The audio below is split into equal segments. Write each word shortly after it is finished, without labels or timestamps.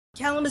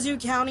Kalamazoo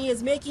County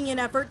is making an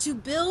effort to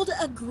build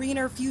a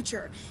greener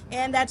future,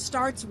 and that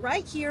starts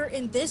right here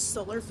in this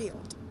solar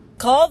field.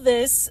 Call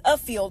this a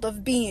field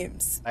of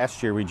beams.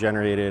 Last year we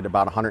generated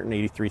about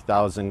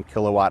 183,000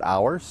 kilowatt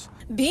hours.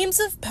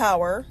 Beams of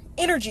power,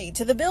 energy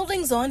to the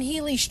buildings on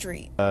Healy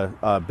Street.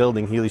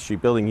 Healy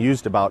Street building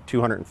used about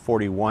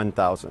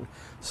 241,000.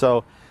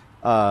 So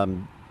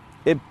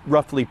it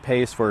roughly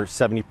pays for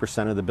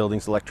 70% of the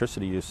building's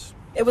electricity use.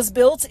 It was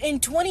built in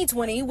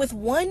 2020 with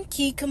one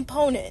key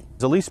component.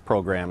 It's a lease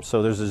program,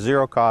 so there's a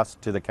zero cost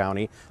to the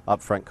county,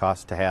 upfront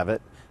cost to have it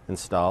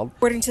installed.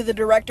 According to the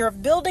director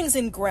of buildings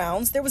and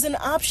grounds, there was an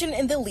option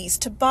in the lease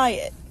to buy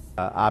it.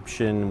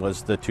 Option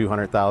was the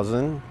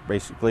 $200,000,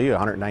 basically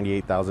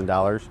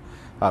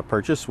 $198,000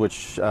 purchase,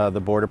 which the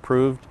board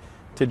approved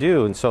to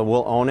do, and so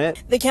we'll own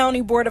it. The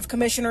County Board of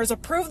Commissioners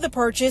approved the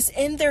purchase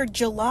in their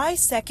July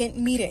 2nd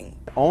meeting.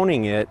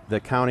 Owning it, the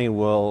county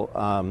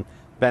will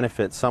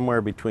benefit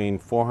somewhere between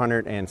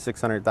 $400,000 and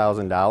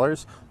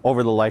 $600,000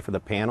 over the life of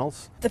the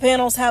panels. The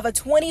panels have a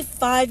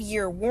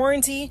 25-year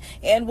warranty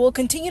and will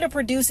continue to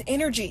produce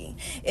energy.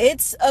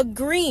 It's a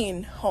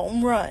green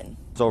home run.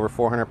 It's over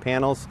 400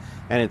 panels,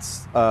 and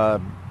it's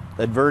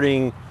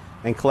averting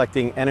and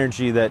collecting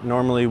energy that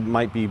normally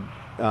might be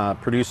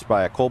produced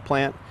by a coal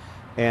plant,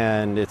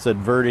 and it's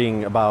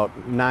averting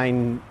about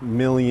 9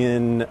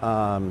 million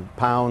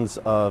pounds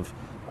of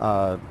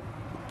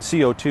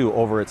CO2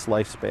 over its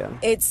lifespan.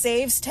 It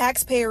saves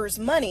taxpayers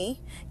money,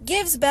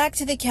 gives back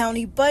to the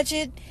county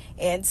budget,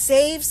 and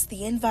saves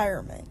the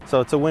environment. So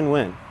it's a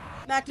win-win.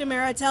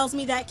 McNamara tells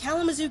me that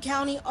Kalamazoo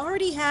County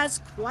already has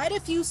quite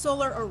a few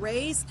solar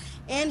arrays,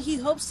 and he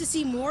hopes to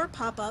see more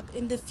pop up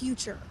in the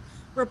future.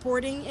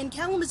 Reporting in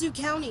Kalamazoo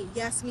County,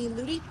 Yasmin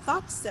Ludi,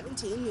 Fox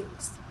 17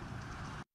 News.